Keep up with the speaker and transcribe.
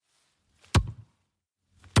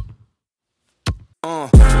Uh.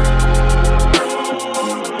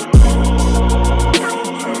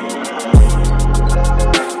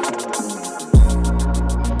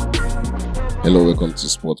 Hello, welcome to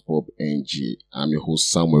Sport Pop NG. I'm your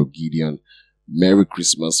host Samuel Gideon. Merry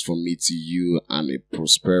Christmas from me to you and a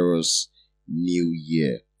prosperous new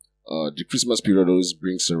year. The Christmas period always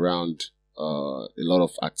brings around a lot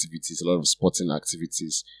of activities, a lot of sporting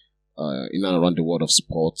activities in and around the world of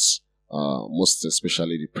sports, most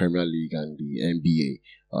especially the Premier League and the NBA.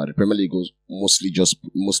 The Premier League mostly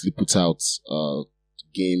puts out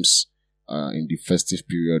games in the festive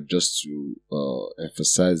period just to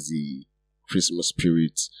emphasize the Christmas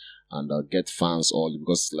spirit and get fans all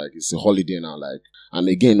because it's a holiday now, and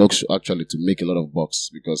again actually to make a lot of bucks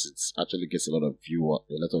because it actually gets a lot of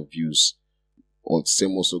views. Or the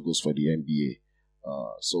same also goes for the NBA.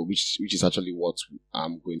 So which is actually what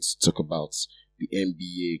I'm going to talk about, the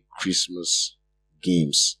NBA Christmas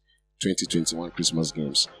games, 2021 Christmas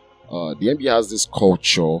games. The NBA has this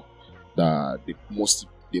culture that they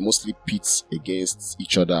mostly pit against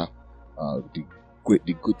each other. The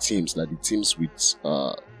good teams, like the teams with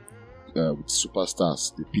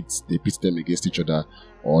superstars, they pit them against each other,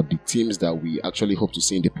 or the teams that we actually hope to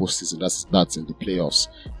see in the postseason. That's in the playoffs.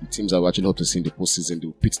 The teams that we actually hope to see in the postseason, they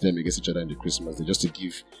will pit them against each other in the Christmas. They just to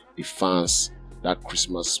give the fans that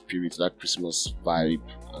Christmas spirit, that Christmas vibe,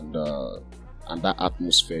 and that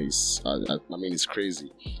atmosphere is. It's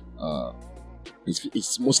crazy.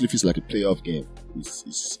 It mostly feels like a playoff game.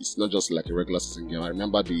 It's not just like a regular season game. I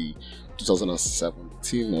remember the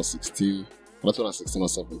 2017 or 16, 2016 or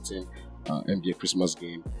 17 NBA Christmas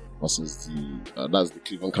game versus that's the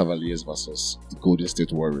Cleveland Cavaliers versus the Golden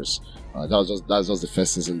State Warriors. That's just the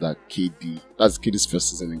first season that's KD's first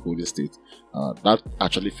season in Golden State. That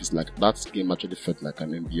game actually felt like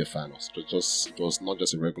an NBA finals. It was not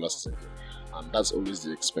just a regular season game. And that's always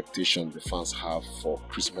the expectation the fans have for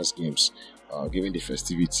Christmas games. Given the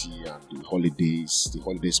festivity and the holiday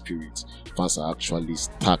spirit, fans are actually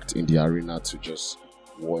stacked in the arena to just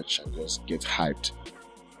watch and just get hyped.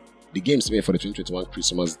 The games made for the 2021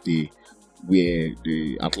 Christmas Day were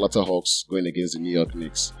the Atlanta Hawks going against the New York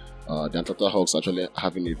Knicks. The Atlanta Hawks actually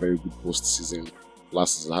having a very good postseason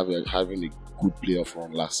last season, having a good playoff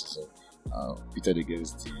run last season, pitted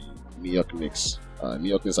against the New York Knicks. New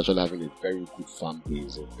York Knicks actually having a very good fan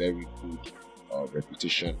base, a very good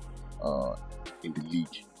reputation in the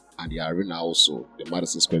league, and the arena also, the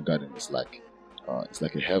Madison Square Garden, is like a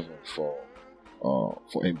heaven for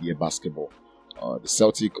NBA basketball. The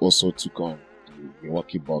Celtic also took on the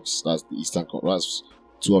Milwaukee Bucks. That's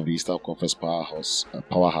two of the Eastern Conference powerhouse.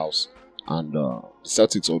 And the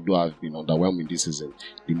Celtics, although have been underwhelming this season,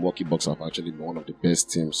 the Milwaukee Bucks have actually been one of the best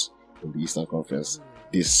teams in the Eastern Conference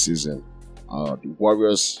this season. The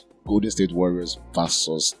Golden State Warriors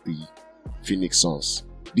versus the Phoenix Suns.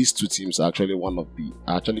 These two teams are actually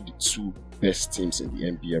the two best teams in the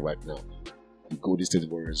NBA right now. The Golden State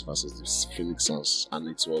Warriors versus the Phoenix Suns, and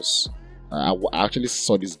it was. I actually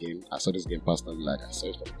saw this game. I saw this game personally. I saw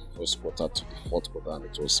it from the first quarter to the fourth quarter, and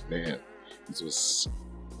it was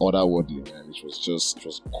otherworldly, man. It was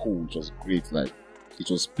cool. It was great. It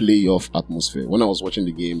was playoff atmosphere. When I was watching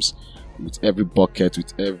the games, with every bucket,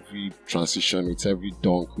 with every transition, with every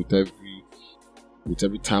dunk, with every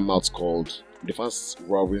timeout called, the fans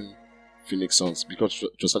roaring Phoenix Suns because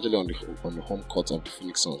it was actually on the home court of the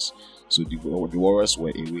Phoenix Suns. So the Warriors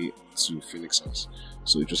were away to Phoenix Suns.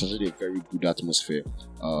 So it was actually a very good atmosphere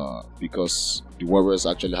because the Warriors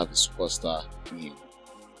actually have a superstar in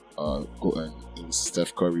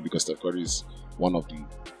Steph Curry, because Steph Curry is one of the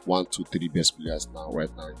 1, 2, 3 best players right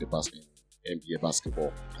now in NBA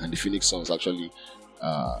basketball. And the Phoenix Suns actually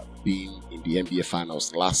being in the NBA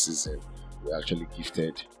Finals last season were actually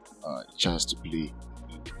gifted a chance to play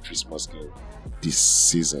in the Christmas game this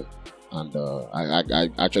season. And I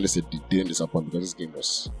actually said they didn't disappoint because this game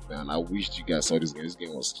was, man, I wished you guys saw this game. This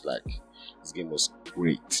game was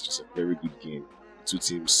great. Just a very good game. Two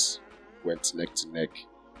teams went neck to neck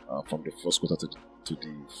from the first quarter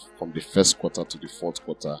from the first quarter to the fourth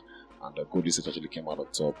quarter, and Golden State actually came out on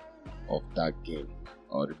top of that game.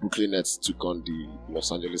 The Brooklyn Nets took on the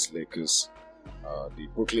Los Angeles Lakers. The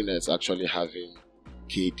Brooklyn Nets actually having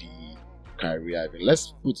KD, Kyrie Irving.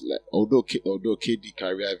 Although KD,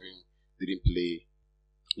 Kyrie Irving didn't play,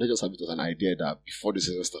 let's just have it as an idea that before the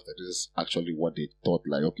season started, this is actually what they thought.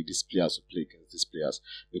 Okay, these players will play against these players,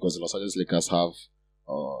 because the Los Angeles Lakers have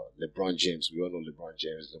LeBron James. We all know LeBron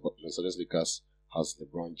James. Los Angeles Lakers has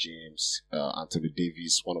LeBron James, Anthony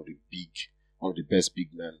Davis, one of the best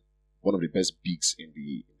big men, one of the best bigs in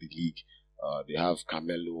the league. They have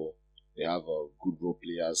Carmelo. They have good role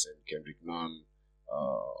players and Kendrick Nunn,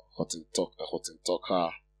 Horton Tucker,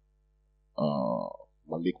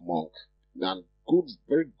 Malik Monk, and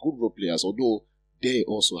very good role players. Although they've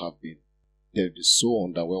been so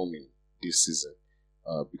underwhelming this season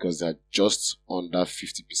because they're just under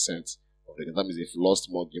 50% of the game. That means they've lost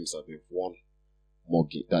more games than they've won.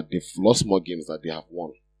 They've lost more games than they have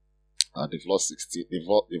won. They've lost 16.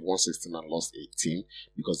 They've won 16 and lost 18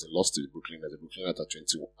 because they lost to the Brooklyn Nets. The Brooklyn Nets are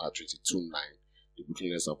 22-9. The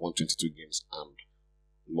Brooklyn Nets have won 22 games and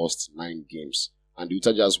lost 9 games. And the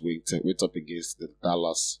Utah Jazz went up against the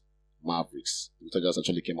Dallas Mavericks. The Utah Jazz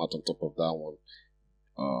actually came out on top of that one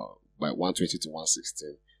by 120 to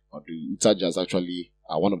 116. The Utah Jazz actually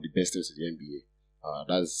are one of the best teams in the NBA.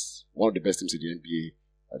 That's one of the best teams in the NBA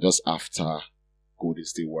just after Golden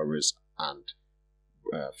State Warriors and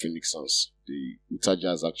Phoenix Suns. The Utah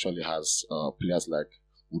Jazz actually has players like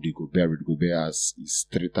Rudy Gobert. Rudy Gobert is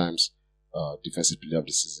 3 times defensive player of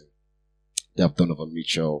the season. They have Donovan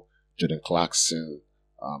Mitchell, Jordan Clarkson,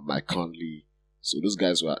 Mike Conley. So those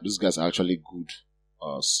guys are actually good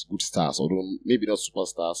stars. Although maybe not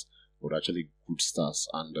superstars, but actually good stars.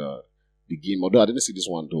 And the game, although I didn't see this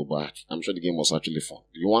one though, but I'm sure the game was actually fun.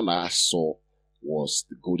 The one that I saw was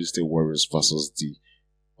the Golden State Warriors versus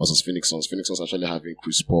Phoenix Suns. Phoenix Suns actually having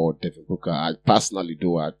Chris Paul, Devin Booker. I personally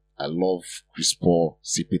though, I love Chris Paul,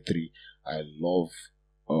 CP3. I love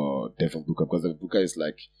Devin Booker because Devin Booker is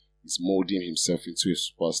like he's molding himself into a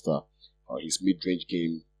superstar. His mid-range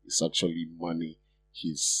game is actually money.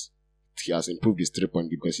 He has improved his 3-point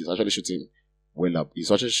game because he's actually shooting well up.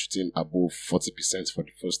 He's actually shooting above 40% for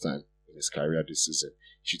the first time in his career this season.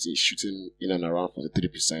 He's shooting in and around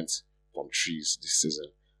 43% from threes this season.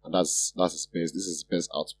 And that's his best. This is his best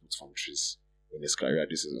output from threes in his career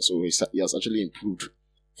this season. So he has actually improved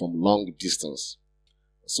from long distance.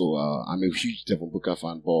 So I'm a huge Devin Booker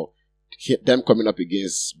fan, but them coming up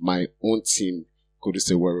against my own team, Golden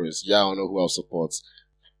State Warriors, I don't know who I'll support.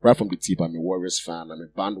 Right from the tip, I'm a Warriors fan. I'm a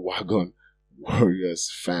bandwagon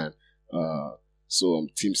Warriors fan. So I'm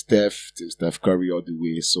Team Steph Curry all the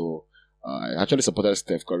way. So I actually supported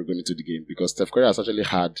Steph Curry going into the game because Steph Curry has actually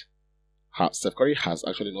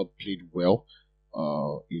not played well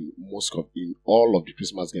in all of the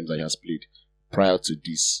Christmas games that he has played prior to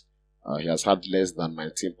this. He has had less than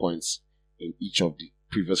 19 points in each of the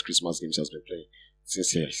previous Christmas games he has been playing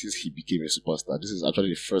since he became a superstar. This is actually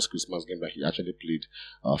the first Christmas game that he actually played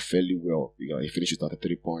fairly well. He finished with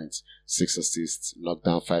 33 points, 6 assists, knocked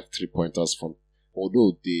down 5 3-pointers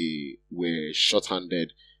although they were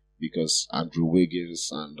short-handed because Andrew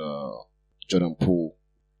Wiggins and Jordan Poole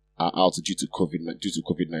are out due to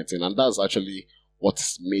COVID-19, and that's actually what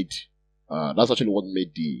made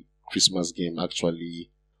the Christmas game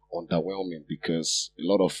actually underwhelming because a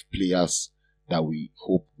lot of players that we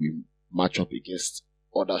hope we match up against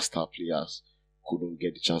other star players couldn't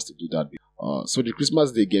get the chance to do that. So the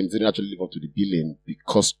Christmas Day games didn't actually live up to the billing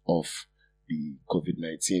because of the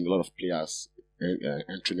COVID-19. A lot of players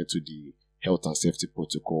entering into the health and safety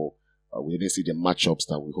protocol. We didn't see the matchups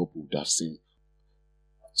that we hope we would have seen.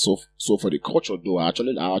 So for the culture though, I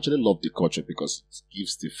actually love the culture because it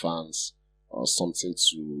gives the fans something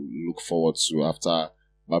to look forward to after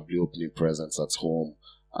probably opening presents at home,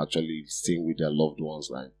 actually staying with their loved ones,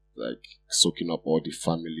 like soaking up all the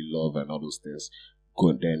family love and all those things.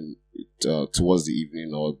 Going then towards the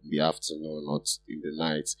evening or the afternoon or in the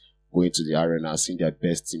night, going to the arena, seeing their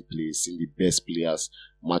best team play, seeing the best players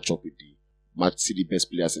see the best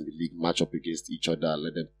players in the league match up against each other,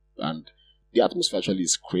 and the atmosphere actually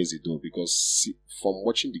is crazy though because from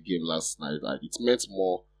watching the game last night, it meant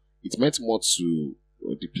more to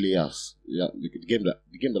the players. Yeah, the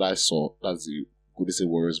game that I saw, that's the Golden State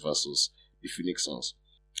Warriors versus the Phoenix Suns.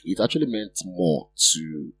 It actually meant more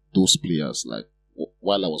to those players. Like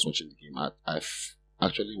while I was watching the game, I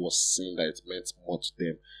actually was saying that it meant more to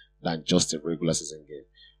them than just a regular season game.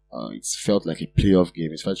 It felt like a playoff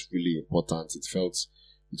game. It felt really important. It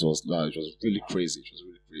was really crazy. It was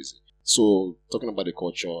really crazy. So talking about the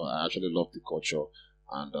culture, I actually love the culture,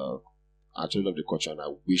 and I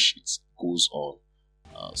wish it goes on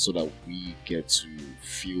so that we get to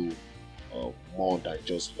feel more than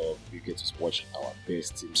just love. We get to watch our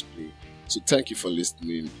best teams play. So thank you for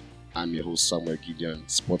listening. I'm your host Samuel Gideon,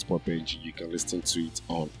 Sports Pop NG. You can listen to it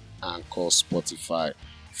on Anchor, Spotify.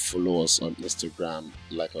 Follow us on Instagram,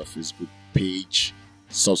 like our Facebook page,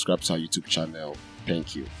 subscribe to our YouTube channel.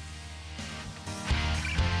 Thank you.